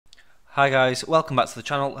Hi guys, welcome back to the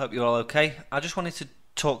channel. Hope you're all okay. I just wanted to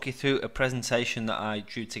talk you through a presentation that I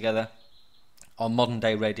drew together on modern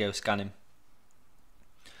day radio scanning.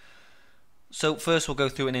 So first we'll go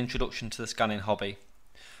through an introduction to the scanning hobby.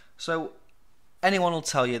 So anyone will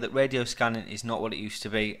tell you that radio scanning is not what it used to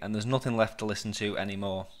be and there's nothing left to listen to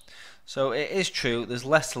anymore. So it is true, there's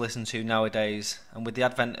less to listen to nowadays, and with the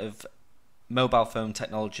advent of mobile phone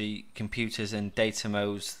technology, computers and data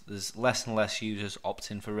modes, there's less and less users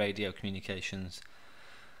opting for radio communications.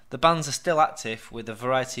 The bands are still active with a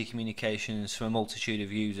variety of communications from a multitude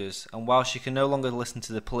of users, and whilst you can no longer listen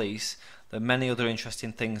to the police, there are many other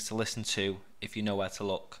interesting things to listen to if you know where to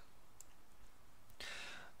look.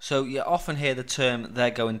 So you often hear the term "they're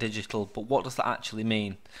going digital," but what does that actually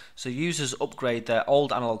mean? So users upgrade their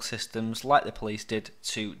old analog systems, like the police did,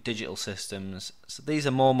 to digital systems. So these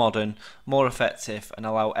are more modern, more effective, and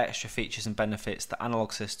allow extra features and benefits that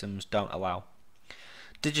analog systems don't allow.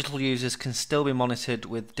 Digital users can still be monitored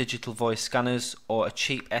with digital voice scanners or a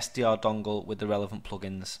cheap SDR dongle with the relevant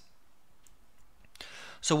plugins.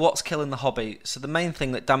 So what's killing the hobby? So the main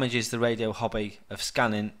thing that damages the radio hobby of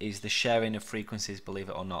scanning is the sharing of frequencies, believe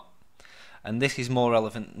it or not. And this is more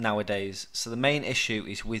relevant nowadays. So the main issue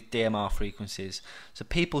is with DMR frequencies. So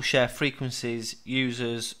people share frequencies,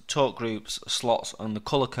 users, talk groups, slots and the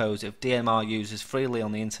colour codes of DMR users freely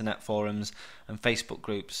on the internet forums and Facebook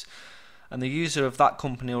groups. And the user of that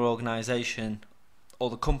company or organisation,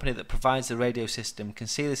 or the company that provides the radio system, can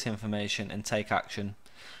see this information and take action.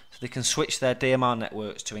 So they can switch their DMR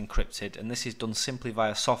networks to encrypted, and this is done simply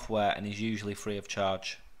via software and is usually free of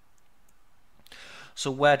charge.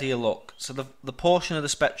 So where do you look? So the portion of the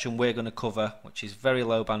spectrum we're going to cover, which is very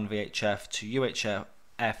low band VHF to UHF,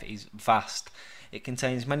 is vast. It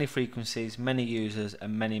contains many frequencies, many users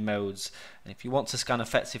and many modes, and if you want to scan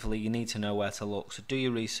effectively you need to know where to look. So do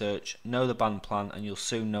your research, know the band plan, and you'll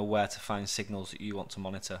soon know where to find signals that you want to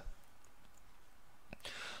monitor.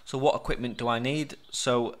 So what equipment do I need?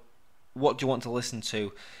 So what do you want to listen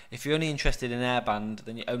to? If you're only interested in airband,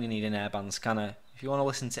 then you only need an airband scanner. If you want to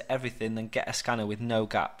listen to everything, then get a scanner with no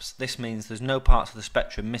gaps. This means there's no parts of the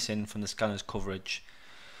spectrum missing from the scanner's coverage.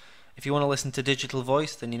 If you want to listen to digital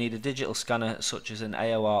voice, then you need a digital scanner such as an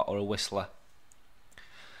AOR or a Whistler.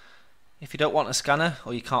 If you don't want a scanner,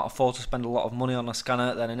 or you can't afford to spend a lot of money on a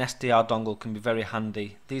scanner, then an SDR dongle can be very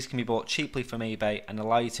handy. These can be bought cheaply from eBay and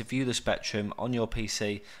allow you to view the spectrum on your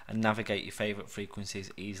PC and navigate your favourite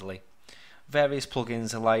frequencies easily. Various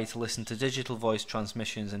plugins allow you to listen to digital voice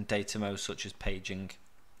transmissions and data modes such as paging.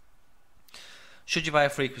 Should you buy a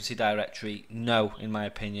frequency directory? No, in my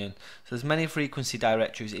opinion. So there's many frequency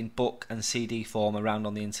directories in book and CD form around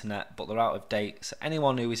on the internet, but they're out of date. So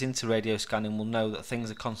anyone who is into radio scanning will know that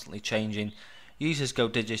things are constantly changing. Users go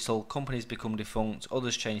digital, companies become defunct,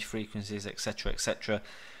 others change frequencies, etc, etc.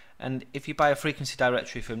 And if you buy a frequency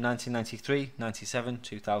directory from 1993, 97,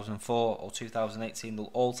 2004 or 2018, they'll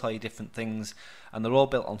all tell you different things, and they're all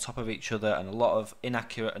built on top of each other, and a lot of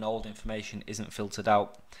inaccurate and old information isn't filtered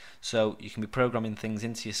out. So you can be programming things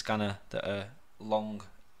into your scanner that are long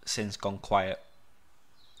since gone quiet.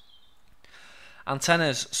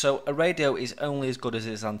 Antennas. So a radio is only as good as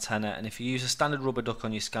its antenna, and if you use a standard rubber duck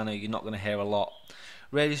on your scanner, you're not going to hear a lot.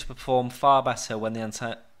 Radios perform far better when the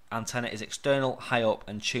antenna is external, high up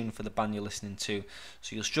and tuned for the band you're listening to.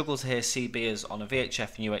 So you'll struggle to hear CBers on a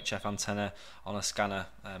VHF and UHF antenna on a scanner.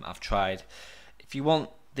 I've tried. If you want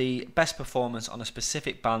the best performance on a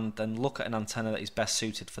specific band, then look at an antenna that is best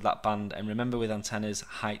suited for that band, and remember with antennas,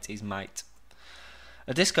 height is might.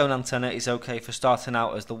 A disc cone antenna is okay for starting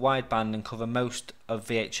out as the wide band and cover most of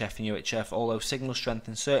VHF and UHF, although signal strength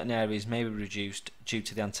in certain areas may be reduced due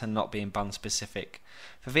to the antenna not being band specific.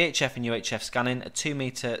 For VHF and UHF scanning, a 2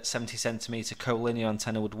 meter 70 cm collinear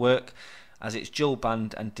antenna would work, as it's dual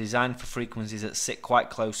band and designed for frequencies that sit quite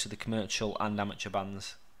close to the commercial and amateur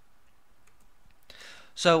bands.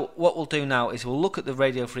 So what we'll do now is we'll look at the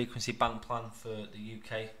radio frequency band plan for the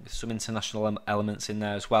UK with some international elements in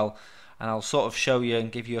there as well, and I'll sort of show you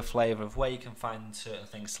and give you a flavour of where you can find certain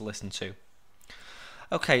things to listen to.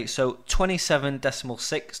 Okay, so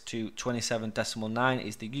 27.6 to 27.9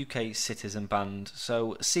 is the UK citizen band.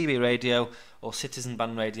 So CB radio or citizen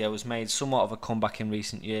band radio has made somewhat of a comeback in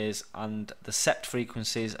recent years, and the SEPT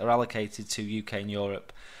frequencies are allocated to UK and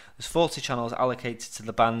Europe. There's 40 channels allocated to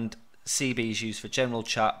the band. CB is used for general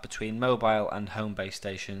chat between mobile and home-based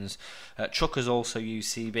stations. Truckers also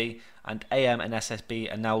use CB, and AM and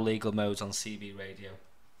SSB are now legal modes on CB radio.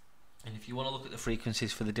 And if you want to look at the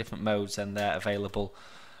frequencies for the different modes, then they're available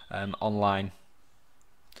online.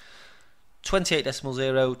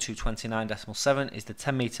 28.0 to 29.7 is the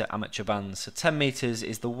 10 metre amateur band. So 10 metres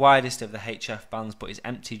is the widest of the HF bands but is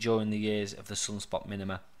empty during the years of the sunspot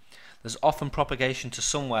minima. There's often propagation to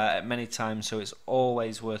somewhere at many times, so it's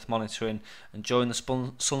always worth monitoring, and during the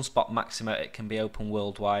sunspot maxima it can be open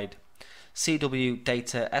worldwide. CW,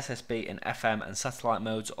 data, SSB and FM and satellite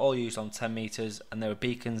modes are all used on 10 metres, and there are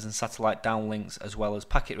beacons and satellite downlinks as well as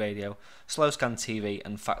packet radio, slow scan TV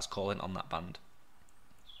and fax calling on that band.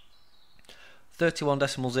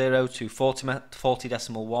 31.0 to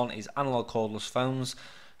 40.1 is analog cordless phones.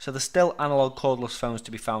 So there's still analog cordless phones to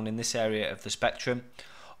be found in this area of the spectrum.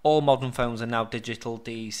 All modern phones are now digital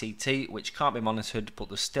DECT, which can't be monitored, but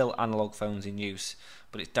there's still analog phones in use.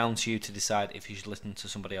 But it's down to you to decide if you should listen to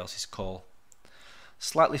somebody else's call.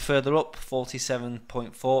 Slightly further up,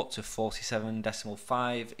 47.4 to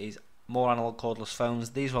 47.5 is more analog cordless phones.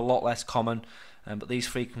 These are a lot less common, but these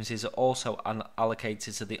frequencies are also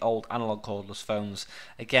allocated to the old analog cordless phones.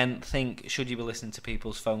 Again, think, should you be listening to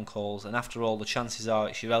people's phone calls? And after all, the chances are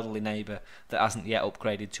it's your elderly neighbour that hasn't yet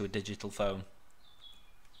upgraded to a digital phone.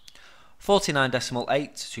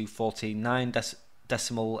 49.8 to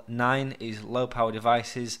 49.9 is low power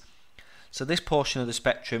devices. So this portion of the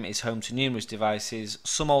spectrum is home to numerous devices.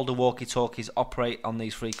 Some older walkie-talkies operate on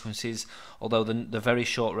these frequencies, although they're very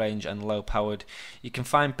short range and low powered. You can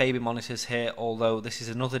find baby monitors here, although this is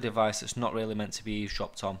another device that's not really meant to be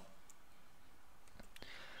eavesdropped on.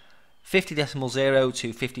 50.0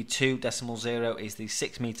 to 52.0 is the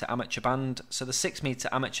 6 metre amateur band. So the 6 metre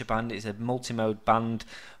amateur band is a multi-mode band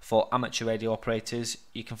for amateur radio operators.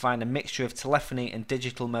 You can find a mixture of telephony and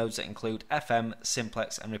digital modes that include FM,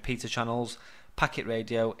 simplex and repeater channels, packet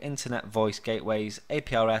radio, internet voice gateways,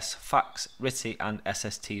 APRS, fax, RTTY and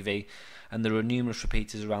SSTV, and there are numerous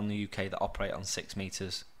repeaters around the UK that operate on 6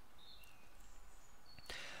 metres.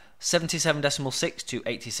 77.6 to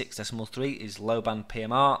 86.3 is low band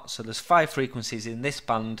PMR. So there's 5 frequencies in this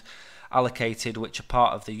band allocated, which are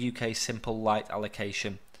part of the UK simple light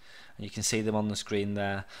allocation, and you can see them on the screen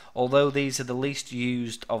there. Although these are the least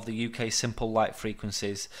used of the UK simple light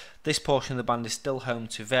frequencies, this portion of the band is still home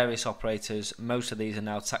to various operators. Most of these are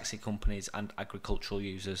now taxi companies and agricultural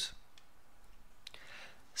users.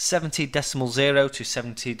 70.0 to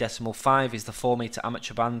 70.5 is the 4 metre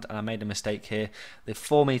amateur band, and I made a mistake here. The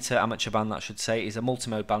 4 metre amateur band, that should say, is a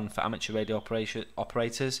multi-mode band for amateur radio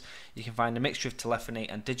operators. You can find a mixture of telephony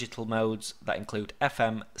and digital modes that include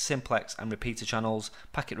FM, simplex and repeater channels,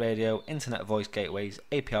 packet radio, internet voice gateways,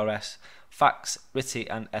 APRS, fax, RTTY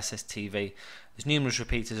and SSTV. There's numerous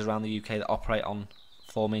repeaters around the UK that operate on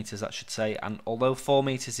 4 metres, that should say, and although 4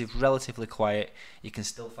 metres is relatively quiet, you can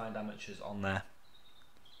still find amateurs on there.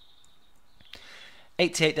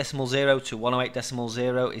 88.0 to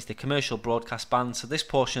 108.0 is the commercial broadcast band. So this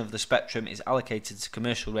portion of the spectrum is allocated to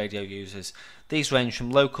commercial radio users. These range from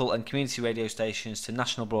local and community radio stations to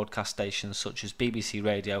national broadcast stations such as BBC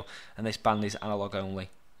Radio, and this band is analog only.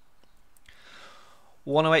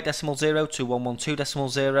 108.0 to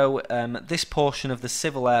 112.0, this portion of the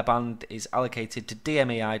civil air band is allocated to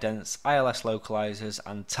DME idents, ILS localizers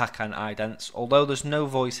and TACAN idents. Although there's no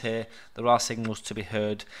voice here, there are signals to be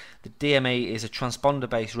heard. The DME is a transponder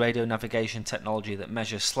based radio navigation technology that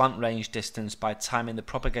measures slant range distance by timing the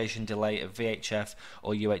propagation delay of VHF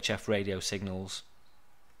or UHF radio signals.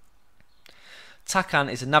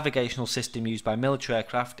 TACAN is a navigational system used by military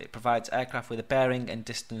aircraft. It provides aircraft with a bearing and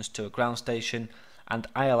distance to a ground station, and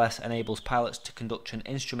ILS enables pilots to conduct an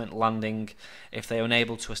instrument landing if they are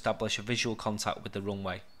unable to establish a visual contact with the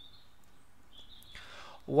runway.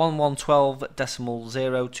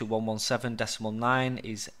 1112.0 to 117.9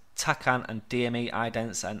 is TACAN and DME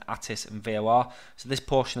idents and ATIS and VOR. So this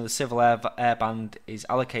portion of the civil air band is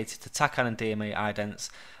allocated to TACAN and DME idents,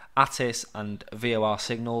 ATIS and VOR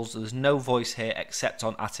signals. There's no voice here except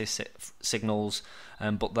on ATIS signals,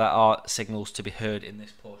 but there are signals to be heard in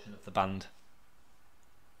this portion of the band.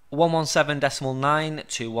 117.9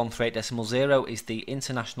 to 138.0 is the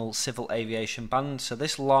international civil aviation band. So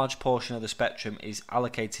this large portion of the spectrum is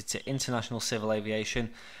allocated to international civil aviation.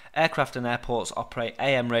 Aircraft and airports operate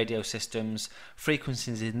AM radio systems.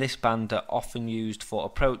 Frequencies in this band are often used for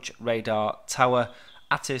approach, radar, tower,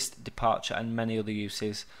 ATIS, departure and many other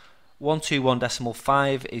uses.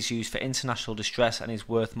 121.5 is used for international distress and is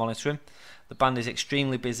worth monitoring. The band is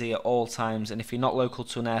extremely busy at all times, and if you're not local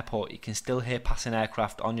to an airport, you can still hear passing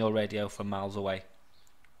aircraft on your radio from miles away.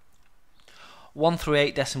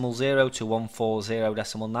 138.0 to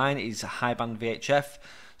 140.9 is high band VHF.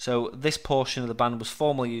 So this portion of the band was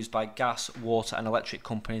formerly used by gas, water and electric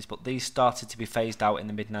companies, but these started to be phased out in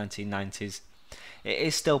the mid-1990s. It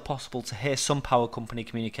is still possible to hear some power company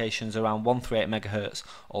communications around 138 MHz,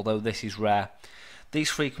 although this is rare. These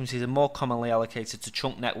frequencies are more commonly allocated to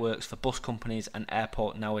trunk networks for bus companies and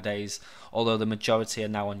airport nowadays, although the majority are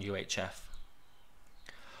now on UHF.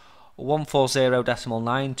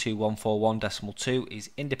 140.9 to 141.2 is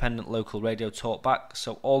independent local radio talkback,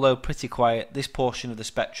 so although pretty quiet, this portion of the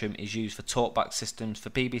spectrum is used for talkback systems for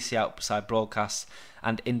BBC outside broadcasts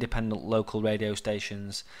and independent local radio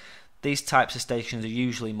stations. These types of stations are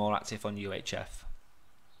usually more active on UHF.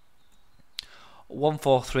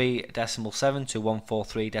 143.7 to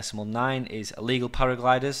 143.9 is illegal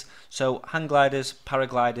paragliders, so hang gliders,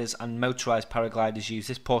 paragliders and motorised paragliders use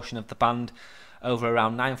this portion of the band over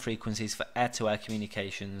around 9 frequencies for air-to-air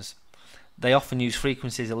communications. They often use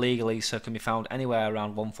frequencies illegally, so can be found anywhere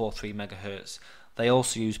around 143 MHz. They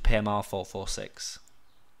also use PMR 446.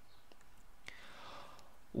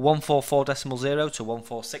 144.0 to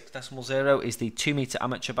 146.0 is the 2 meter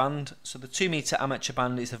amateur band. So the 2 meter amateur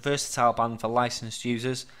band is a versatile band for licensed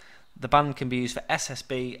users. The band can be used for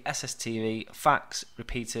SSB, SSTV, fax,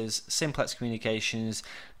 repeaters, simplex communications,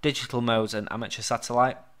 digital modes and amateur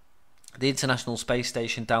satellite. The International Space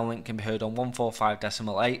Station downlink can be heard on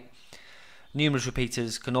 145.8. Numerous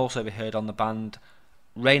repeaters can also be heard on the band.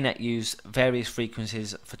 Raynet use various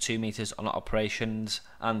frequencies for 2 meters on operations,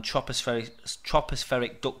 and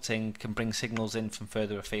tropospheric ducting can bring signals in from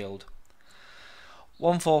further afield.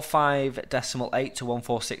 145.8 to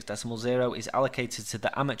 146.0 is allocated to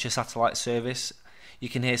the amateur satellite service. You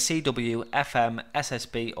can hear CW, FM,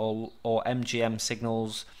 SSB or MGM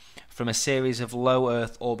signals from a series of low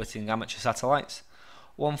Earth orbiting amateur satellites.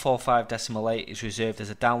 145.8 is reserved as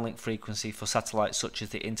a downlink frequency for satellites such as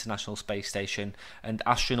the International Space Station, and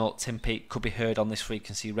astronaut Tim Peake could be heard on this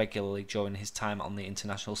frequency regularly during his time on the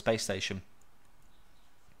International Space Station.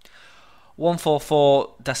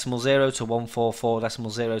 144.0 to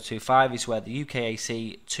 144.025 is where the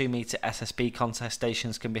UKAC 2 meter SSB contest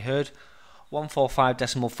stations can be heard.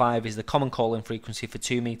 145.5 is the common call-in frequency for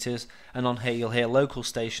 2 meters, and on here you'll hear local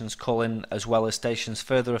stations call in as well as stations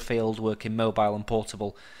further afield working mobile and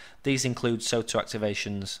portable. These include SOTA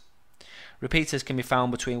activations. Repeaters can be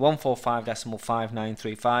found between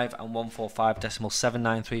 145.5935 and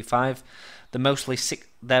 145.7935.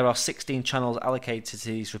 There are 16 channels allocated to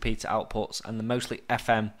these repeater outputs, and they're mostly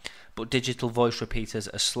FM, but digital voice repeaters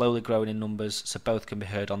are slowly growing in numbers, so both can be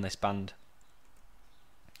heard on this band.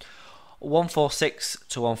 146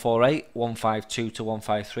 to 148, 152 to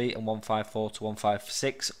 153 and 154 to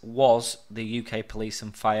 156 was the UK Police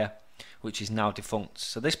and Fire, which is now defunct.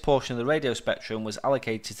 So this portion of the radio spectrum was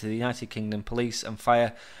allocated to the United Kingdom Police and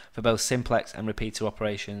Fire for both simplex and repeater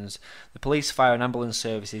operations. The police, fire and ambulance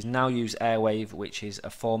services now use airwave, which is a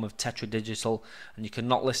form of tetradigital, and you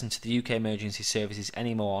cannot listen to the UK emergency services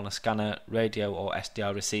anymore on a scanner, radio or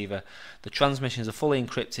SDR receiver. The transmissions are fully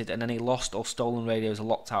encrypted and any lost or stolen radios are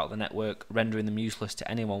locked out of the network, rendering them useless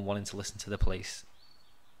to anyone wanting to listen to the police.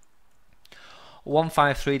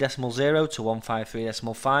 153.0 to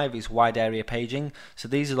 153.5 is wide area paging. So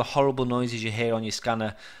these are the horrible noises you hear on your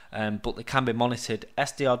scanner, but they can be monitored.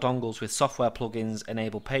 SDR dongles with software plugins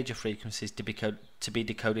enable pager frequencies to be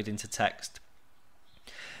decoded into text.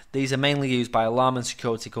 These are mainly used by alarm and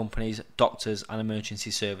security companies, doctors and emergency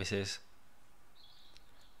services.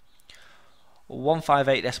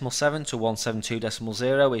 158.7 to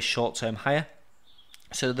 172.0 is short-term hire.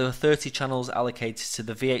 So there are 30 channels allocated to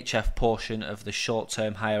the VHF portion of the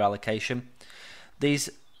short-term hire allocation. These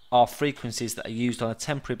are frequencies that are used on a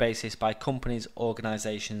temporary basis by companies,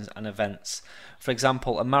 organisations and events. For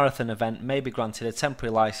example, a marathon event may be granted a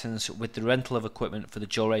temporary licence with the rental of equipment for the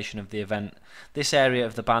duration of the event. This area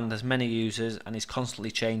of the band has many users and is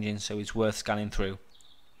constantly changing, so it's worth scanning through.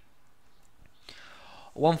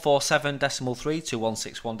 147.3 to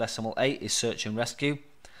 161.8 is search and rescue.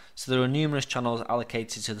 So there are numerous channels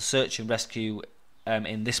allocated to the search and rescue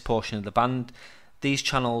in this portion of the band. These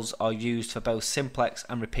channels are used for both simplex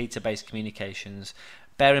and repeater-based communications.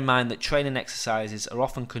 Bear in mind that training exercises are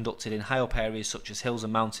often conducted in high-up areas such as hills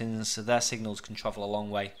and mountains, so their signals can travel a long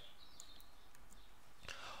way.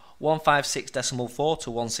 156.4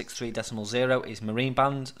 to 163.0 is marine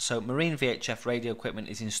band. So marine VHF radio equipment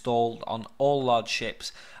is installed on all large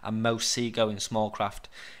ships and most seagoing small craft.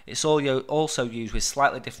 It's also used with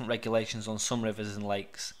slightly different regulations on some rivers and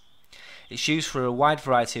lakes. It's used for a wide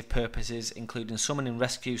variety of purposes, including summoning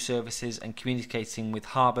rescue services and communicating with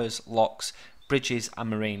harbours, locks, bridges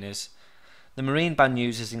and marinas. The marine band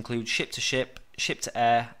users include ship-to-ship,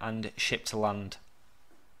 ship-to-air and ship-to-land.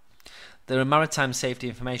 There are maritime safety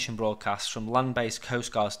information broadcasts from land-based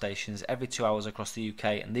Coast Guard stations every 2 hours across the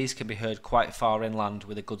UK, and these can be heard quite far inland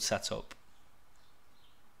with a good setup.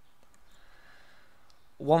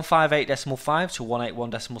 158.5 to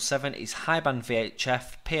 181.7 is high band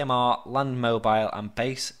VHF, PMR, land mobile and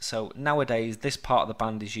base. So nowadays this part of the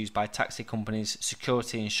band is used by taxi companies,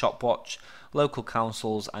 security and shop watch, local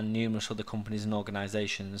councils and numerous other companies and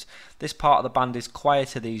organisations. This part of the band is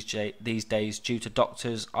quieter these days due to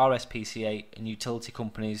doctors, RSPCA and utility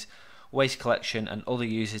companies, waste collection and other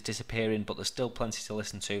users disappearing, but there's still plenty to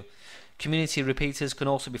listen to. Community repeaters can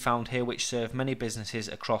also be found here, which serve many businesses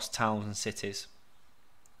across towns and cities.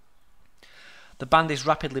 The band is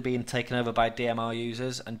rapidly being taken over by DMR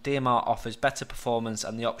users, and DMR offers better performance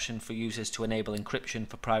and the option for users to enable encryption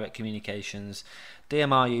for private communications.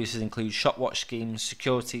 DMR users include shopwatch schemes,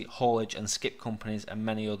 security, haulage and skip companies and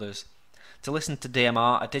many others. To listen to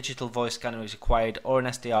DMR, a digital voice scanner is required or an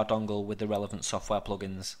SDR dongle with the relevant software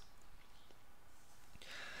plugins.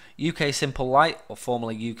 UK Simple Light, or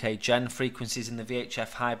formerly UK Gen, frequencies in the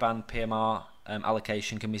VHF high band PMR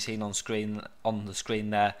allocation can be seen on the screen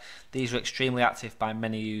there. These are extremely active by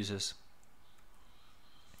many users.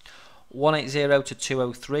 180 to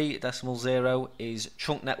 203.0 is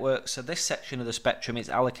trunk networks. So this section of the spectrum is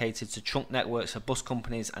allocated to trunk networks for bus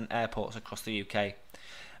companies and airports across the UK.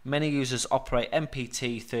 Many users operate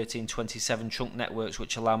MPT 1327 trunk networks,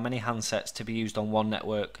 which allow many handsets to be used on one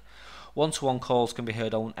network. One-to-one calls can be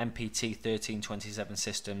heard on MPT 1327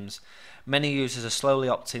 systems. Many users are slowly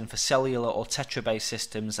opting for cellular or Tetra-based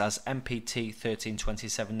systems as MPT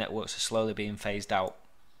 1327 networks are slowly being phased out.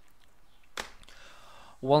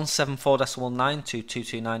 174.9 to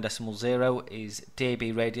 229.0 is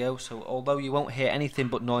DAB radio, so although you won't hear anything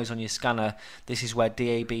but noise on your scanner, this is where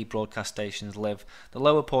DAB broadcast stations live. The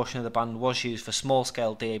lower portion of the band was used for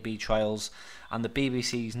small-scale DAB trials, and the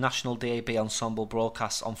BBC's National DAB Ensemble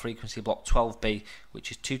broadcasts on frequency block 12B,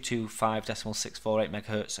 which is 225.648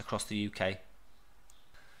 MHz across the UK.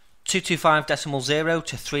 225.0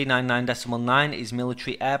 to 399.9 is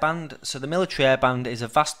military airband. So the military airband is a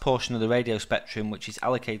vast portion of the radio spectrum which is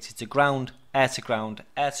allocated to ground, air-to-ground,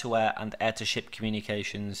 air-to-air and air-to-ship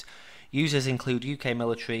communications. Users include UK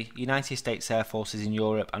military, United States Air Forces in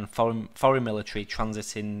Europe and foreign military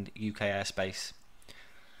transiting UK airspace.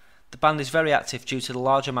 The band is very active due to the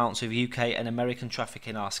large amounts of UK and American traffic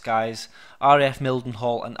in our skies. RAF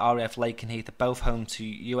Mildenhall and RAF Lakenheath are both home to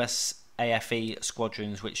US AFE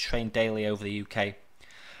squadrons which train daily over the UK.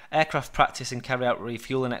 Aircraft practice and carry out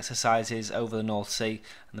refuelling exercises over the North Sea,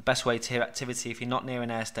 and the best way to hear activity if you're not near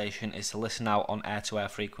an air station is to listen out on air-to-air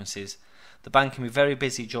frequencies. The band can be very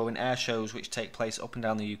busy during air shows which take place up and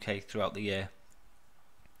down the UK throughout the year.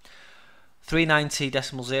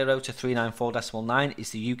 390.0 to 394.9 is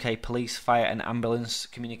the UK police, fire and ambulance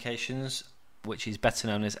communications, which is better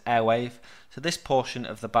known as airwave. So this portion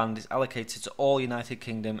of the band is allocated to all United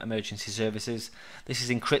Kingdom emergency services. This is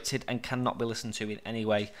encrypted and cannot be listened to in any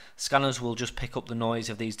way. Scanners will just pick up the noise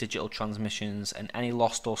of these digital transmissions, and any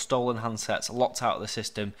lost or stolen handsets are locked out of the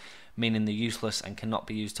system, meaning they're useless and cannot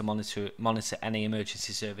be used to monitor any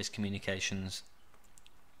emergency service communications.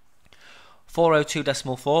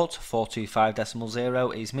 402.4 to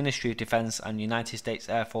 425.0 is Ministry of Defence and United States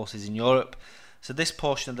Air Forces in Europe. So this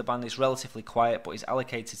portion of the band is relatively quiet but is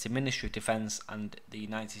allocated to Ministry of Defence and the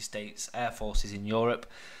United States Air Forces in Europe.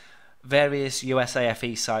 Various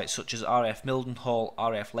USAFE sites such as RAF Mildenhall,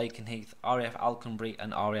 RAF Lakenheath, RAF Alconbury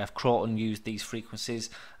and RAF Crawton use these frequencies,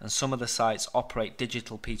 and some of the sites operate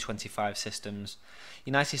digital P25 systems.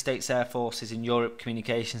 United States Air Forces in Europe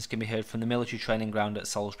communications can be heard from the military training ground at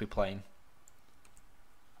Salisbury Plain.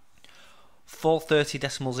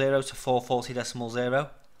 430.0 to 440.0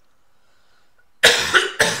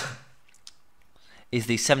 is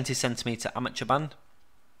the 70cm amateur band.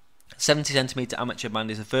 70cm amateur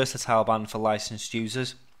band is a versatile band for licensed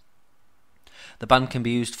users. The band can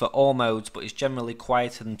be used for all modes but is generally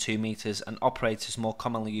quieter than 2 meters, and operators more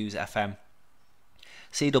commonly use FM.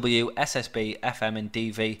 CW, SSB, FM and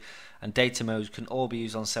DV and data modes can all be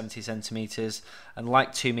used on 70cm, and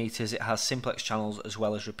like 2 meters it has simplex channels as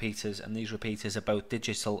well as repeaters, and these repeaters are both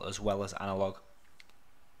digital as well as analog.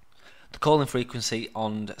 The calling frequency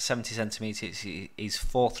on 70cm is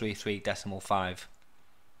 433.5.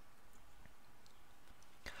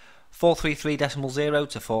 433.0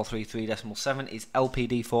 to 433.7 is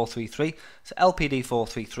LPD 433. So LPD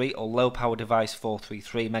 433, or Low Power Device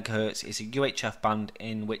 433 MHz, is a UHF band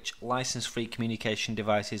in which license-free communication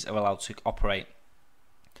devices are allowed to operate.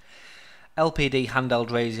 LPD handheld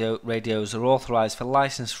radios are authorised for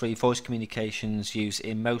license-free voice communications use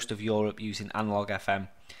in most of Europe using analog FM.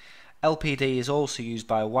 LPD is also used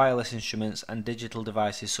by wireless instruments and digital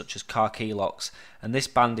devices such as car key locks, and this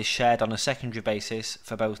band is shared on a secondary basis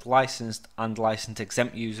for both licensed and licensed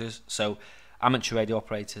exempt users. So amateur radio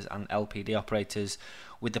operators and LPD operators,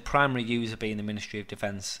 with the primary user being the Ministry of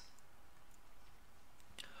Defence.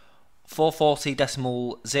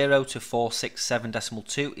 440.0 to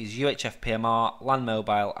 467.2 is UHF PMR, land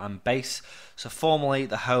mobile and base. So formerly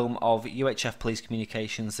the home of UHF police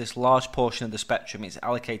communications, this large portion of the spectrum is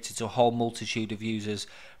allocated to a whole multitude of users,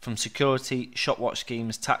 from security, shop watch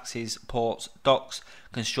schemes, taxis, ports, docks,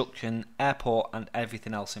 construction, airport and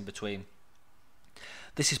everything else in between.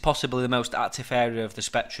 This is possibly the most active area of the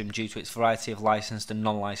spectrum due to its variety of licensed and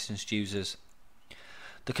non-licensed users.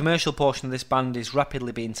 The commercial portion of this band is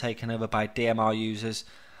rapidly being taken over by DMR users.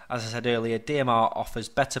 As I said earlier, DMR offers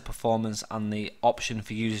better performance and the option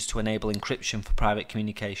for users to enable encryption for private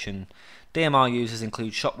communication. DMR users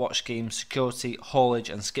include shopwatch schemes, security,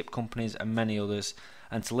 haulage and skip companies and many others.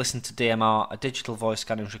 And to listen to DMR, a digital voice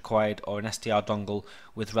scanner is required or an SDR dongle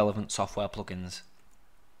with relevant software plugins.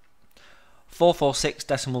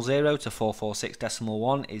 446.0 to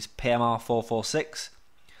 446.1 is PMR 446.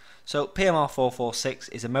 So PMR 446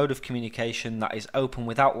 is a mode of communication that is open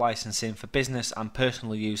without licensing for business and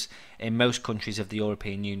personal use in most countries of the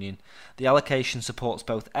European Union. The allocation supports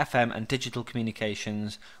both FM and digital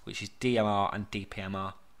communications, which is DMR and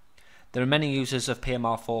DPMR. There are many users of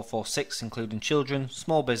PMR 446, including children,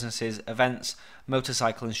 small businesses, events,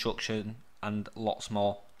 motorcycle instruction and lots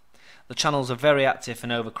more. The channels are very active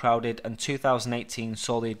and overcrowded, and 2018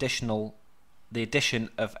 saw the addition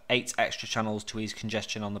of 8 extra channels to ease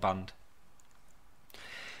congestion on the band.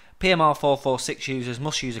 PMR 446 users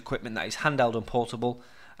must use equipment that is handheld and portable,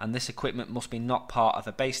 and this equipment must be not part of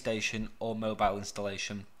a base station or mobile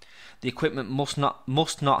installation. The equipment must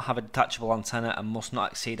not have a detachable antenna and must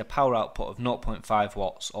not exceed a power output of 0.5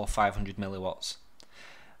 watts or 500 milliwatts.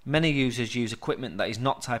 Many users use equipment that is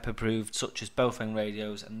not type approved, such as Bofeng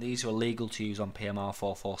radios, and these are illegal to use on PMR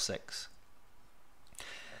 446.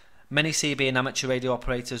 Many CB and amateur radio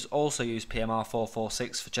operators also use PMR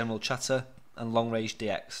 446 for general chatter and long-range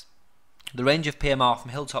DX. The range of PMR from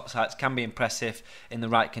hilltop sites can be impressive in the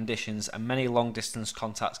right conditions, and many long-distance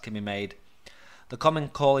contacts can be made. The common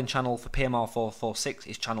calling channel for PMR 446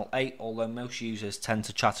 is channel 8, although most users tend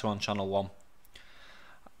to chatter on channel 1.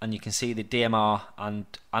 And you can see the DMR and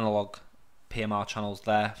analog PMR channels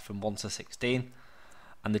there from 1 to 16,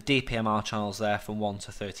 and the DPMR channels there from 1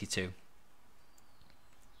 to 32.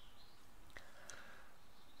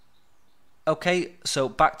 Okay, so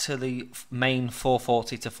back to the main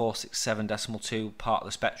 440 to 467.2 part of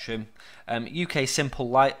the spectrum. UK simple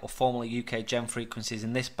light, or formerly UK gem frequencies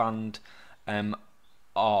in this band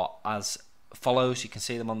are as follows. You can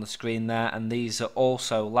see them on the screen there, and these are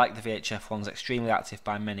also, like the VHF ones, extremely active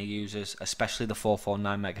by many users, especially the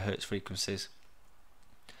 449 MHz frequencies.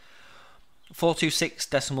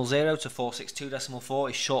 426.0 to 462.4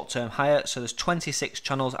 is short-term hire, so there's 26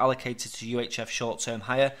 channels allocated to UHF short-term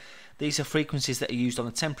hire. These are frequencies that are used on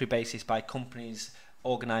a temporary basis by companies,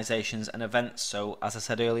 organisations and events. So as I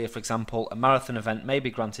said earlier, for example, a marathon event may be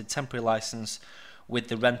granted temporary licence with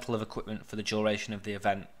the rental of equipment for the duration of the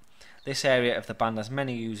event. This area of the band has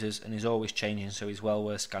many users and is always changing, so is well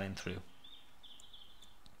worth scanning through.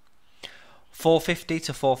 450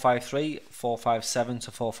 to 453, 457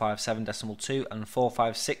 to 457.2 and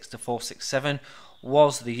 456 to 467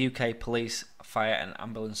 was the UK Police, Fire and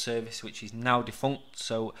Ambulance Service, which is now defunct.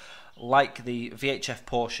 So like the VHF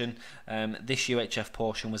portion, this UHF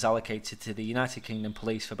portion was allocated to the United Kingdom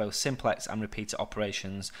Police for both simplex and repeater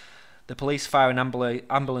operations. The Police, Fire and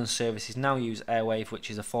Ambulance Services now use airwave,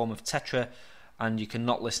 which is a form of tetra, and you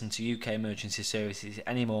cannot listen to UK emergency services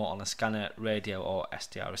anymore on a scanner, radio or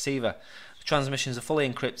SDR receiver. The transmissions are fully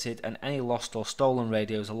encrypted, and any lost or stolen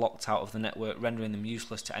radios are locked out of the network, rendering them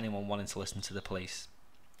useless to anyone wanting to listen to the police.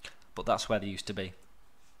 But that's where they used to be.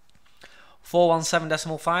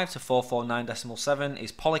 417.5 to 449.7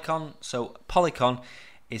 is Polycon. So Polycon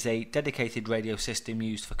is a dedicated radio system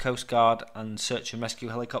used for Coast Guard and search and rescue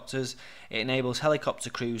helicopters. It enables helicopter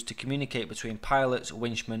crews to communicate between pilots,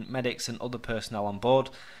 winchmen, medics and other personnel on board,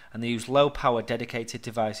 and they use low power dedicated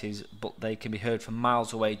devices, but they can be heard from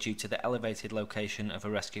miles away due to the elevated location of a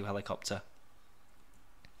rescue helicopter.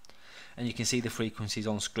 And you can see the frequencies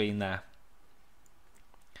on screen there.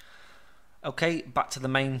 Okay, back to the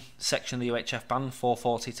main section of the UHF band,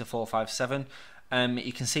 440 to 457.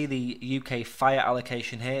 You can see the UK fire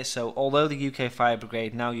allocation here. So although the UK Fire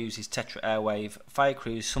Brigade now uses Tetra Airwave, fire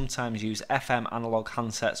crews sometimes use FM analog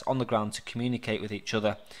handsets on the ground to communicate with each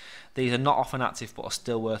other. These are not often active but are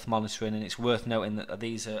still worth monitoring, and it's worth noting that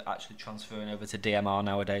these are actually transferring over to DMR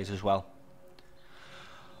nowadays as well.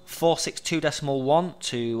 462.1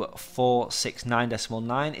 to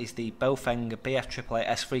 469.9 is the Bofeng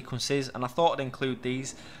BF888S frequencies, and I thought I'd include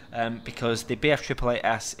these because the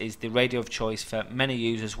BF888S is the radio of choice for many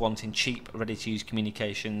users wanting cheap, ready-to-use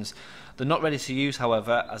communications. They're not ready to use,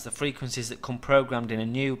 however, as the frequencies that come programmed in a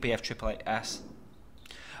new BF888S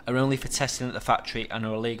are only for testing at the factory and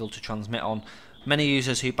are illegal to transmit on. Many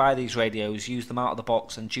users who buy these radios use them out of the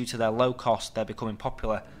box, and due to their low cost, they're becoming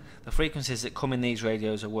popular. The frequencies that come in these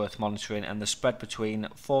radios are worth monitoring, and they're spread between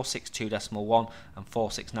 462.1 and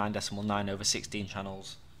 469.9 over 16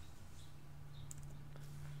 channels.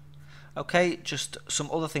 Okay, just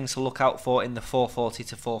some other things to look out for in the 440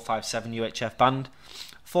 to 457 UHF band.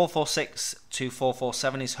 446 to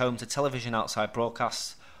 447 is home to television outside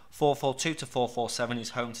broadcasts. 442 to 447 is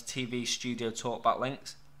home to TV studio talkback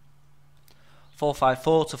links.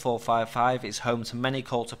 454 to 455 is home to many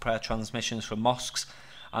call to prayer transmissions from mosques,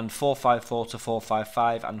 and 454 to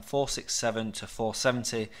 455 and 467 to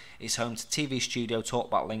 470 is home to TV studio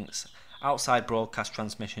talkback links, outside broadcast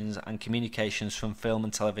transmissions and communications from film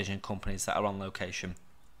and television companies that are on location.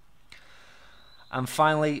 And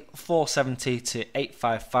finally, 470 to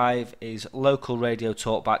 855 is local radio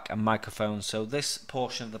talkback and microphones. So this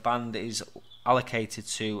portion of the band is allocated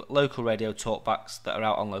to local radio talkbacks that are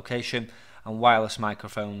out on location and wireless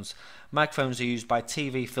microphones. Microphones are used by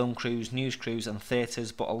TV, film crews, news crews and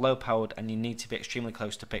theatres, but are low powered and you need to be extremely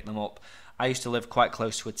close to pick them up. I used to live quite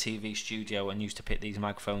close to a TV studio and used to pick these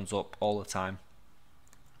microphones up all the time.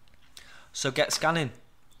 So get scanning.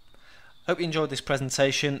 Hope you enjoyed this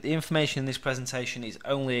presentation. The information in this presentation is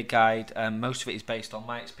only a guide. Most of it is based on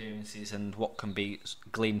my experiences and what can be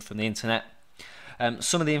gleaned from the internet.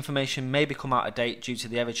 Some of the information may become out of date due to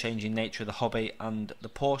the ever-changing nature of the hobby, and the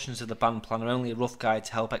portions of the band plan are only a rough guide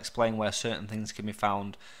to help explain where certain things can be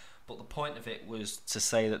found. But the point of it was to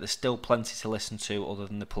say that there's still plenty to listen to other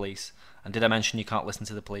than the police. And did I mention you can't listen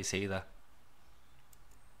to the police either?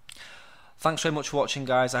 Thanks very much for watching,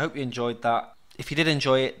 guys. I hope you enjoyed that. If you did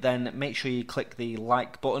enjoy it, then make sure you click the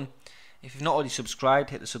like button. If you've not already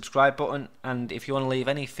subscribed, hit the subscribe button, and if you want to leave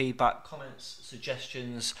any feedback, comments,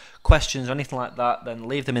 suggestions, questions or anything like that, then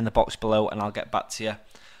leave them in the box below and I'll get back to you.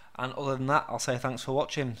 And other than that, I'll say thanks for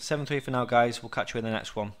watching. 7-3 for now, guys. We'll catch you in the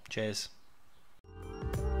next one. Cheers.